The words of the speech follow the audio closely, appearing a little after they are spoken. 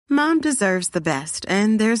Mom deserves the best,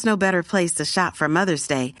 and there's no better place to shop for Mother's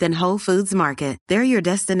Day than Whole Foods Market. They're your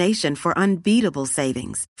destination for unbeatable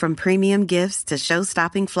savings, from premium gifts to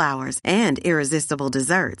show-stopping flowers and irresistible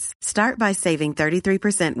desserts. Start by saving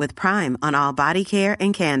 33% with Prime on all body care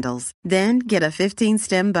and candles. Then get a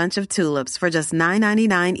 15-stem bunch of tulips for just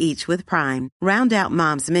 $9.99 each with Prime. Round out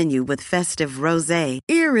Mom's menu with festive rosé,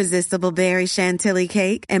 irresistible berry chantilly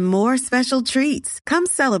cake, and more special treats. Come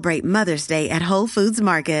celebrate Mother's Day at Whole Foods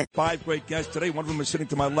Market. 5 great guests today. One of them is sitting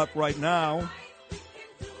to my left right now.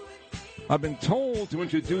 I've been told to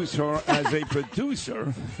introduce her as a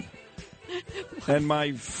producer. And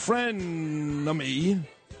my friend, me,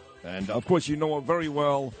 and of course you know her very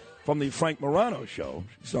well from the Frank Morano show.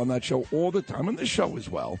 She's on that show all the time, and this show as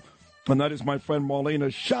well. And that is my friend Marlaina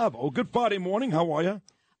Schiavo. Good Friday morning. How are you?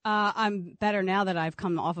 I'm better now that I've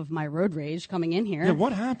come off of my road rage coming in here. Yeah,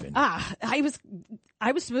 what happened?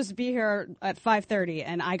 I was supposed to be here at 5:30,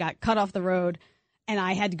 and I got cut off the road, and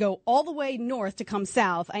I had to go all the way north to come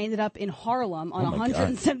south. I ended up in Harlem on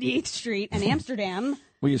 178th Street in Amsterdam.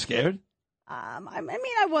 Were you scared? I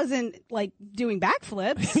mean, I wasn't, like, doing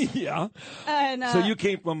backflips. Yeah. And, so you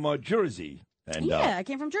came from Jersey. And, yeah, I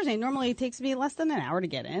came from Jersey. Normally it takes me less than an hour to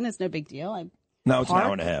get in. It's no big deal. Now it's an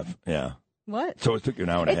hour and a half. Yeah. What? So it took you an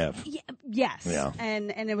hour and a half. Yes. Yeah. And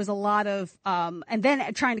it was a lot of and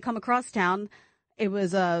then trying to come across town, it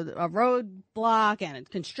was a road block and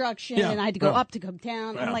construction, and I had to go up to come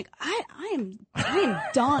down. Yeah. I'm like, I am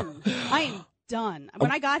done. I am done.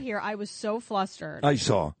 When I got here, I was so flustered. I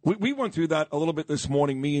saw. We went through that a little bit this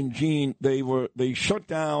morning. Me and Gene, they shut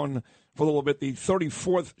down for a little bit the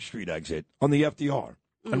 34th Street exit on the FDR.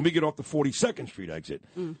 And we get off the 42nd Street exit.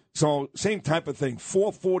 So same type of thing,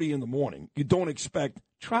 4:40 in the morning. You don't expect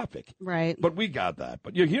traffic. Right. But we got that.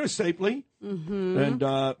 But you're here safely, and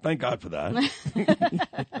thank God for that.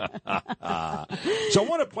 So I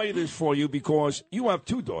want to play this for you because you have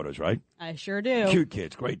 2 daughters, right? I sure do. Cute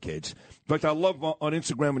kids, great kids. But I love on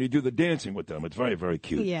Instagram when you do the dancing with them. It's very, very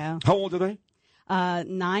cute. Yeah. How old are they?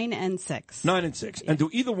 9 and 6. 9 and 6. And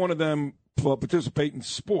do either one of them participate in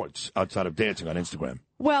sports outside of dancing on Instagram?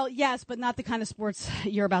 Well, yes, but not the kind of sports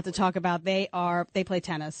you're about to talk about. They play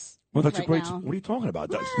tennis. Well, that's right a great. now. What are you talking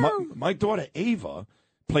about? Well, My daughter Ava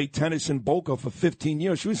played tennis in Boca for 15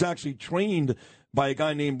 years. She was actually trained by a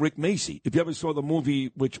guy named Rick Macy. If you ever saw the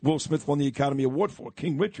movie which Will Smith won the Academy Award for,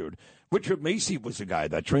 King Richard, Richard Macy was the guy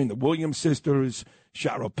that trained the Williams sisters,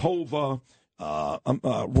 Sharapova,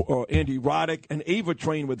 Andy Roddick, and Ava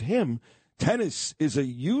trained with him. Tennis is a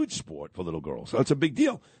huge sport for little girls. So that's a big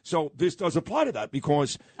deal. So this does apply to that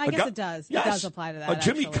because I guess it does. Yes, it does apply to that.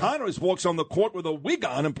 Jimmy actually. Connors walks on the court with a wig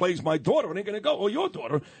on and plays my daughter. It ain't going to go, or your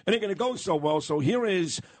daughter. It ain't going to go so well. So here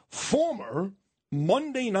is former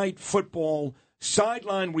Monday Night Football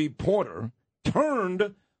sideline reporter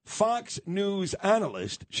turned Fox News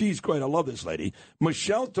analyst. She's great. I love this lady.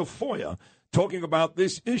 Michelle Tafoya talking about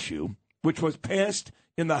this issue, which was passed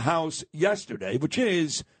in the House yesterday, which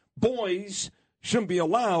is boys shouldn't be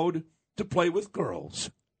allowed to play with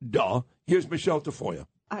girls. Duh. Here's Michelle Tafoya.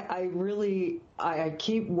 I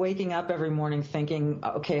keep waking up every morning thinking,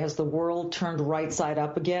 okay, has the world turned right side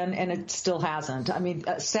up again? And it still hasn't. I mean,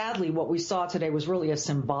 sadly, what we saw today was really a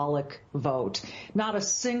symbolic vote. Not a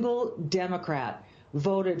single Democrat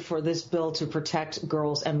voted for this bill to protect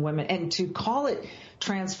girls and women. And to call it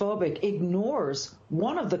transphobic ignores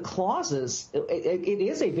one of the clauses. It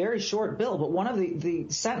is a very short bill, but one of the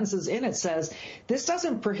sentences in it says, this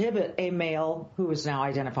doesn't prohibit a male who is now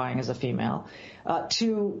identifying as a female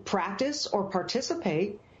to practice or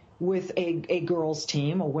participate with a girls'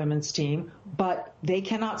 team, a women's team, but they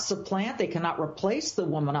cannot supplant, they cannot replace the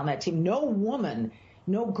woman on that team. No woman,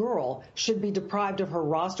 no girl should be deprived of her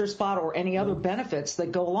roster spot or any other benefits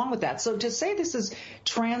that go along with that. So to say this is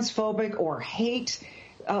transphobic or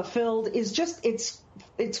hate-filled is just,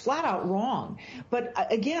 it's flat out wrong. But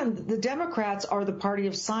again, the Democrats are the party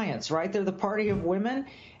of science, right? They're the party of women.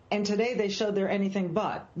 And today they showed they're anything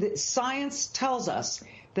but. The science tells us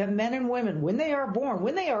that men and women, when they are born,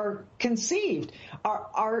 when they are conceived,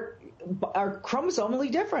 are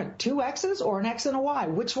chromosomally different, 2 X's or an X and a Y.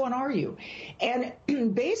 Which one are you? And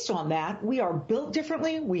based on that, we are built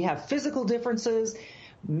differently. We have physical differences.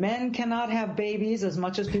 Men cannot have babies as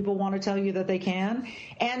much as people want to tell you that they can.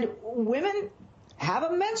 And women have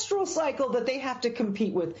a menstrual cycle that they have to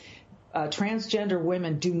compete with. transgender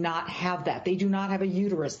women do not have that. They do not have a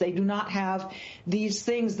uterus. They do not have these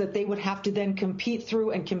things that they would have to then compete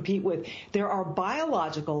through and compete with. There are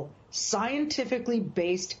biological, scientifically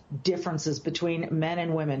based differences between men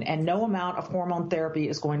and women, and no amount of hormone therapy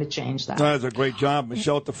is going to change that. That is a great job.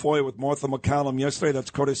 Michelle Tafoya with Martha McCallum yesterday.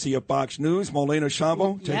 That's courtesy of Fox News. Marlaina,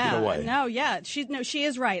 Schiavo, take it away. She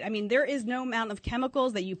is right. I mean, there is no amount of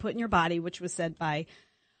chemicals that you put in your body, which was said by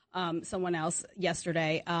someone else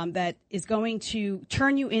yesterday, that is going to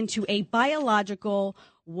turn you into a biological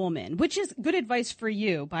woman, which is good advice for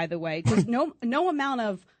you, by the way, because no amount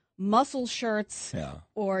of muscle shirts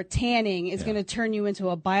or tanning is going to turn you into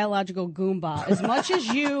a biological Goomba. As much as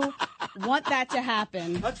you want that to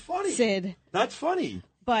happen. That's funny. Sid. That's funny.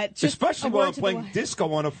 But just especially while I'm playing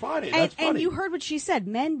disco on a Friday. That's funny. And you heard what she said.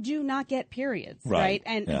 Men do not get periods, right?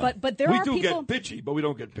 And but there are people. We do get bitchy, but we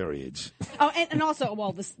don't get periods. Oh, and also,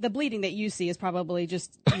 well, the bleeding that you see is probably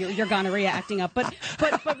just your gonorrhea acting up. But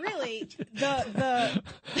really,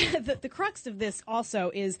 the crux of this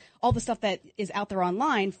also is all the stuff that is out there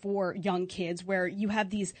online for young kids, where you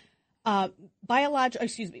have these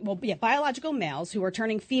biological males who are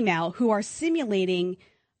turning female, who are simulating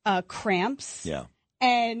cramps. Yeah.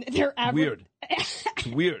 And they're weird. It's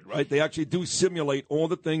weird, right? They actually do simulate all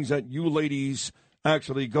the things that you ladies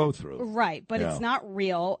actually go through. Right, but it's not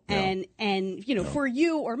real. And for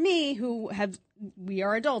you or me we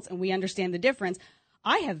are adults and we understand the difference.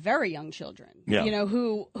 I have very young children,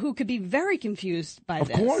 who could be very confused by this.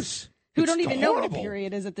 Of course. Who don't even know what a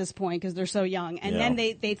period is at this point because they're so young. And then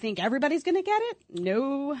they think everybody's going to get it?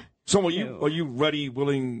 No. So are you ready,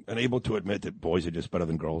 willing, and able to admit that boys are just better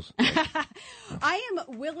than girls? I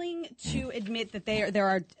am willing to admit that there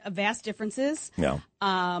are vast differences. Yeah.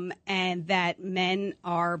 And that men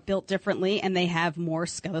are built differently and they have more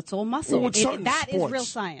skeletal muscle. Well, that is real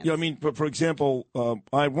science. Yeah, I mean, for example,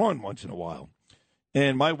 I run once in a while.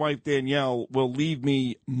 And my wife, Danielle, will leave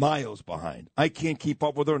me miles behind. I can't keep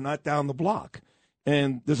up with her, not down the block.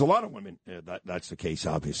 And there's a lot of women, that's the case,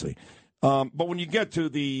 obviously. But when you get to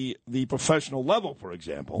the professional level, for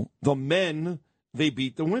example, the men, they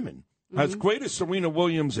beat the women. Mm-hmm. As great as Serena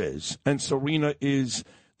Williams is, and Serena is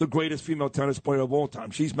the greatest female tennis player of all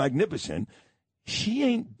time, she's magnificent, she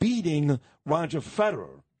ain't beating Roger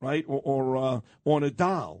Federer, right, or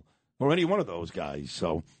Nadal. Or any one of those guys.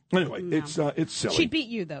 So, anyway, it's silly. She'd beat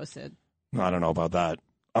you, though, Sid. I don't know about that.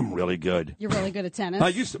 I'm really good. You're really good at tennis? I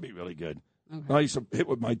used to be really good. Okay. I used to hit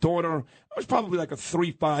with my daughter. I was probably like a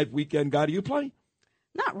 3-5 weekend guy. Do you play?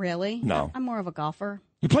 Not really. No. I'm more of a golfer.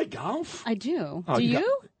 You play golf? I do. Oh, do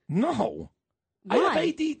you? No. Why? I have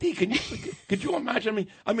ADD. Could you imagine me?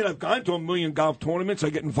 I mean, I've gone to 1 million golf tournaments. I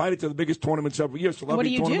get invited to the biggest tournaments every year. What do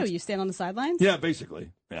you do? You stand on the sidelines? Yeah, basically.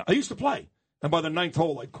 Yeah. I used to play. And by the 9th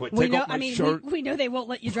hole, I quit. We know they won't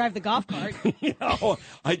let you drive the golf cart.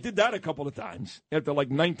 I did that a couple of times after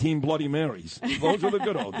like 19 Bloody Marys. Those were the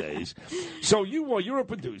good old days. So you're a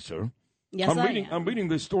producer. Yes, I am. I'm reading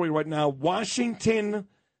this story right now. Washington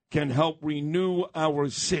can help renew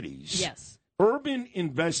our cities. Yes. Urban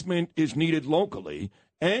investment is needed locally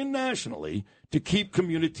and nationally to keep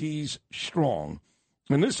communities strong.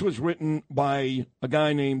 And this was written by a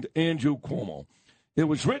guy named Andrew Cuomo. It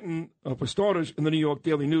was written, for starters, in the New York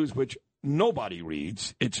Daily News, which nobody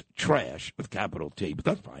reads. It's trash with capital T, but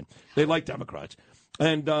that's fine. They like Democrats.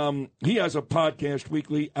 And he has a podcast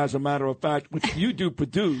weekly, as a matter of fact, which you do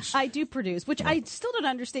produce. I do produce, which I still don't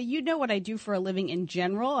understand. You know what I do for a living in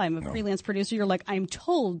general. I'm a freelance producer. You're like, I'm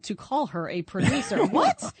told to call her a producer.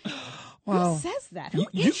 What? Well, who says that? Who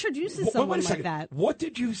introduces someone like that? What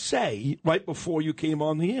did you say right before you came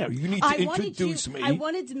on the air? You need to introduce me. I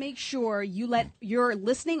wanted to make sure you let your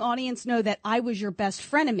listening audience know that I was your best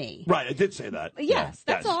frenemy. Right, I did say that. Yes,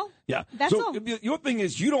 that's all. Yeah. That's all. Your thing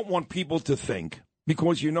is you don't want people to think,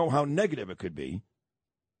 because you know how negative it could be.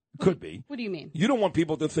 Could be. What do you mean? You don't want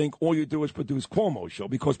people to think all you do is produce Cuomo's show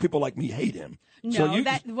because people like me hate him. No, so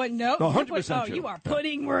no, 100% true. You are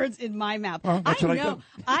putting words in my mouth. That's what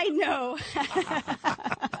I know.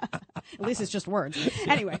 At least it's just words.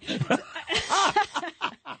 Anyway,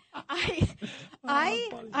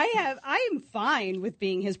 I am fine with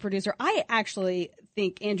being his producer. I actually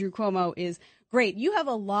think Andrew Cuomo is great. You have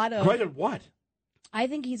a lot of great at what? I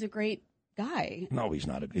think he's a great guy. No, he's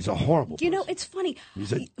not. He's a horrible person. You know, it's funny.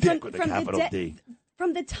 He's a dick with a capital D.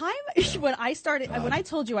 from the time when I started, when I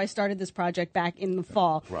told you I started this project back in the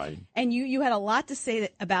fall, right? And you had a lot to say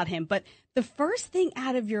about him, but the first thing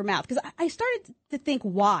out of your mouth, because I started to think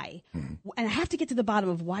why, and I have to get to the bottom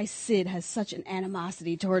of why Sid has such an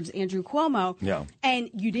animosity towards Andrew Cuomo. Yeah, and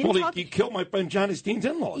you didn't talk. He killed my friend Janice Dean's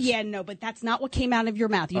in-laws. Yeah, no, but that's not what came out of your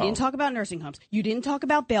mouth. You didn't talk about nursing homes. You didn't talk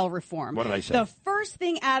about bail reform. What did I say? The first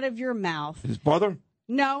thing out of your mouth, his brother?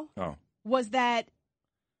 No, oh, was that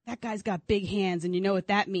guy's got big hands, and you know what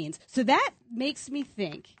that means. So that makes me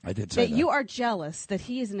think I did say that you are jealous that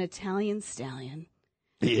he is an Italian stallion.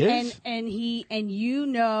 He is, and you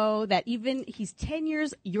know that even he's 10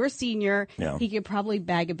 years your senior. Yeah. He could probably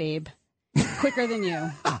bag a babe quicker than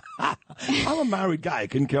you. I'm a married guy. I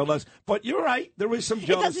couldn't care less. But you're right. There is some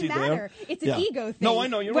jealousy there. It doesn't matter. It's an ego thing. No, I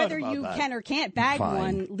know. You're whether right about you that. can or can't bag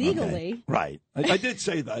one legally. Okay. Right. I did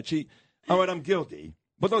say that. All right, I'm guilty.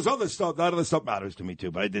 But that other stuff matters to me,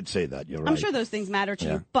 too. But I did say that. You're right. I'm sure those things matter to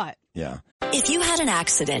you, but... Yeah. If you had an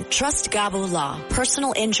accident, trust Gabo Law,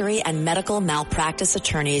 personal injury and medical malpractice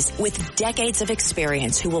attorneys with decades of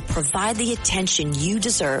experience who will provide the attention you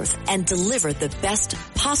deserve and deliver the best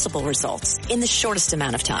possible results in the shortest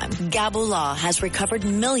amount of time. Gabo Law has recovered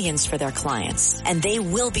millions for their clients, and they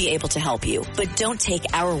will be able to help you. But don't take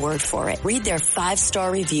our word for it. Read their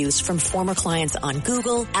 5-star reviews from former clients on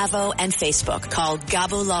Google, Avo, and Facebook. Call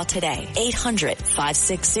Gabo Law today,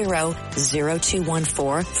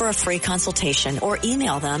 800-560-0214 for a free consultation, or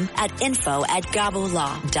email them at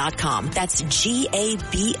info@gabolaw.com. That's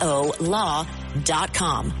GABO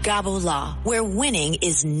law.com. Gabo Law, where winning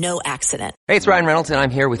is no accident. Hey, it's Ryan Reynolds, and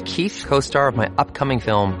I'm here with Keith, co-star of my upcoming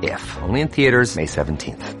film, If, only in theaters May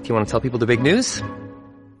 17th. Do you want to tell people the big news?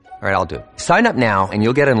 All right, I'll do it. Sign up now and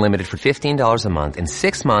you'll get unlimited for $15 a month and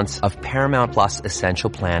 6 months of Paramount Plus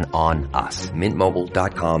Essential Plan on us.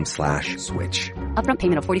 MintMobile.com/switch. Upfront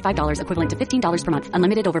payment of $45 equivalent to $15 per month.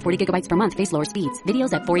 Unlimited over 40 gigabytes per month. Face lower speeds.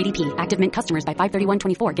 Videos at 480p. Active Mint customers by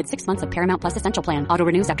 531.24 get 6 months of Paramount Plus Essential Plan. Auto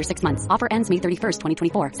renews after 6 months. Offer ends May 31st,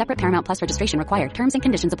 2024. Separate Paramount Plus registration required. Terms and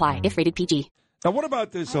conditions apply if rated PG. Now, what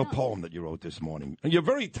about this poem that you wrote this morning? You're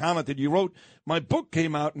very talented. You wrote, my book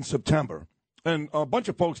came out in September. And a bunch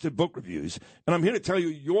of folks did book reviews. And I'm here to tell you,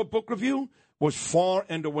 your book review was far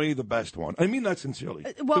and away the best one. I mean that sincerely.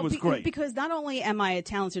 Well, it was great. Because not only am I a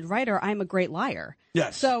talented writer, I'm a great liar.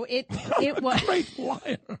 Yes. So it was a great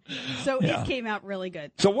liar. So it came out really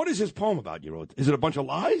good. So what is this poem about you wrote? Is it a bunch of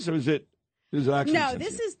lies, or is it actually No,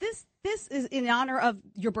 sincere? this is in honor of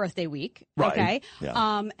your birthday week. Right. Okay.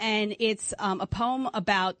 Yeah. And it's a poem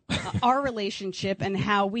about our relationship and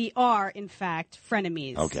how we are, in fact,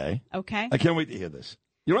 frenemies. Okay. Okay. I can't wait to hear this.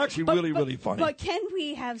 You're actually really funny. But can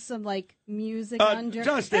we have some music under?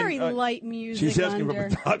 Justin, very light music. She's asking under.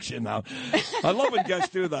 for production now. I love when guests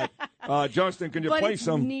do that. Justin, can you play it's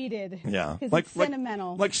some? Needed. Yeah. It's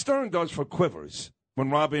sentimental. Like Stern does for Quivers when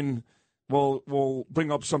Robin will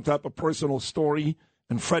bring up some type of personal story,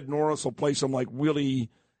 and Fred Norris will play some really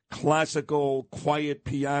classical, quiet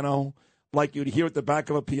piano, like you'd hear at the back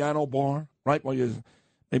of a piano bar, right? While you're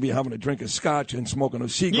maybe having a drink of scotch and smoking a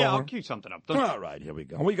cigar. Yeah, I'll cue something up. All right, here we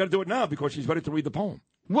go. Well, you got to do it now because she's ready to read the poem.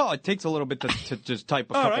 Well, it takes a little bit to just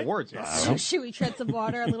type a couple words. Should we tread some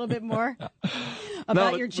water a little bit more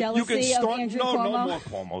about your jealousy of Andrew Cuomo? No more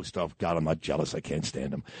Cuomo stuff. God, I'm not jealous. I can't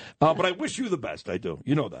stand him. But I wish you the best. I do.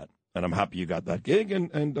 You know that. And I'm happy you got that gig.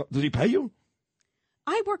 And does he pay you?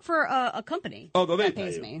 I work for a company that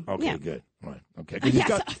pays me. Okay, yeah. Good. Right. Okay. He's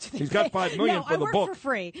got $5 million for the book. No, I work for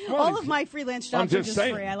free. Well, all of my freelance jobs are just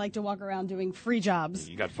saying. free. I like to walk around doing free jobs.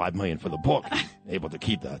 You got $5 million for the book. Able to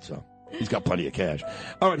keep that, so he's got plenty of cash.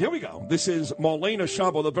 All right, here we go. This is Marlaina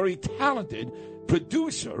Schiavo, the very talented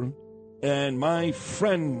producer and my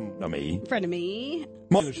frenemy. Frenemy.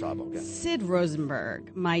 Marlaina Schiavo. Okay. Sid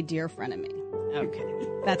Rosenberg, my dear frenemy. Okay,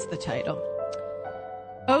 that's the title.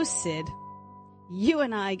 Oh, Sid. You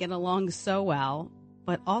and I get along so well,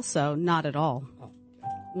 but also not at all.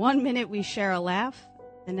 1 minute we share a laugh,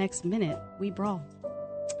 the next minute we brawl.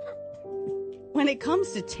 When it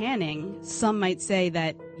comes to tanning, some might say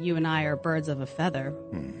that you and I are birds of a feather.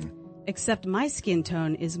 Mm-hmm. Except my skin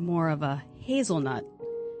tone is more of a hazelnut,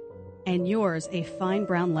 and yours a fine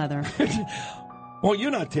brown leather. Well,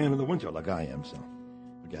 you're not tan in the winter like I am, so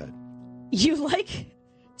go ahead. You like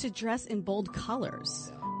to dress in bold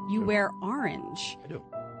colors. Yeah. You wear orange. I do.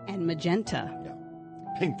 And magenta. Yeah.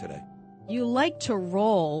 Pink today. You like to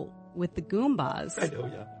roll with the Goombas. I do,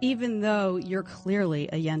 yeah. Even though you're clearly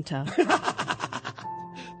a Yenta.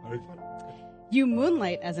 Very funny. You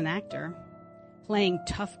moonlight as an actor, playing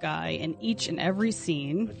tough guy in each and every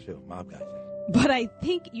scene. That's true. Mob guys. But I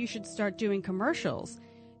think you should start doing commercials.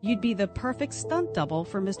 You'd be the perfect stunt double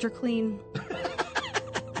for Mr. Clean.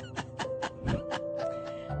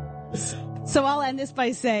 So I'll end this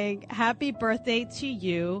by saying happy birthday to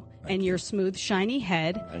you and your smooth, shiny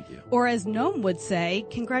head. Thank you. Or as Noam would say,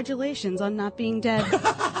 congratulations on not being dead.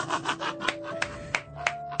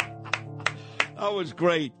 That was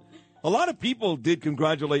great. A lot of people did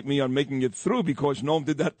congratulate me on making it through because Noam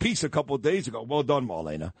did that piece a couple of days ago. Well done,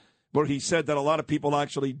 Marlaina. Where he said that a lot of people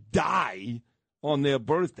actually die on their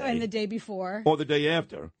birthday. And the day before. Or the day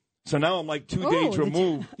after. So now I'm like 2 days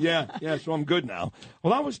removed. Yeah, so I'm good now.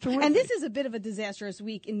 Well, that was terrific. And this is a bit of a disastrous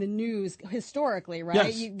week in the news historically,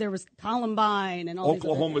 right? Yes. There was Columbine and all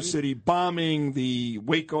Oklahoma City bombing, the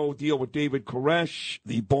Waco deal with David Koresh,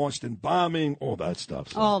 the Boston bombing, all that stuff.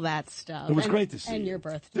 So all that stuff. It was great to see And you. your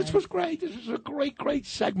birthday. This was great. This was a great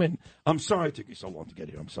segment. I'm sorry it took you so long to get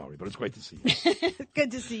here. I'm sorry, but it's great to see you.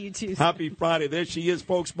 Good to see you, too. Happy Friday. There she is,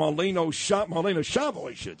 folks. Marlaina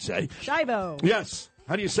Schiavo, I should say. Schiavo. Yes.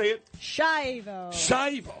 How do you say it? Schiavo.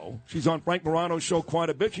 Schiavo. She's on Frank Morano's show quite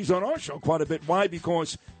a bit. She's on our show quite a bit. Why?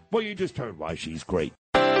 Because, well, you just heard why she's great.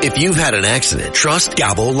 If you've had an accident, trust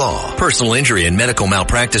Gabo Law. Personal injury and medical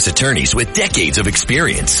malpractice attorneys with decades of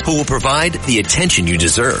experience who will provide the attention you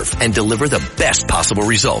deserve and deliver the best possible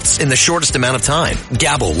results in the shortest amount of time.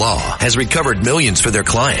 Gabo Law has recovered millions for their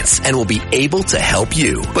clients and will be able to help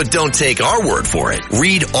you. But don't take our word for it.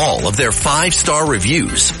 Read all of their 5-star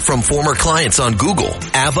reviews from former clients on Google,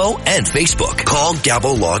 Avo, and Facebook. Call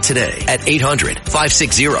Gabo Law today at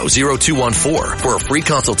 800-560-0214 for a free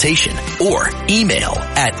consultation or email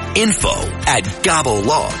at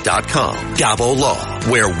info@gabolaw.com. Gabo Law,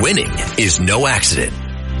 where winning is no accident.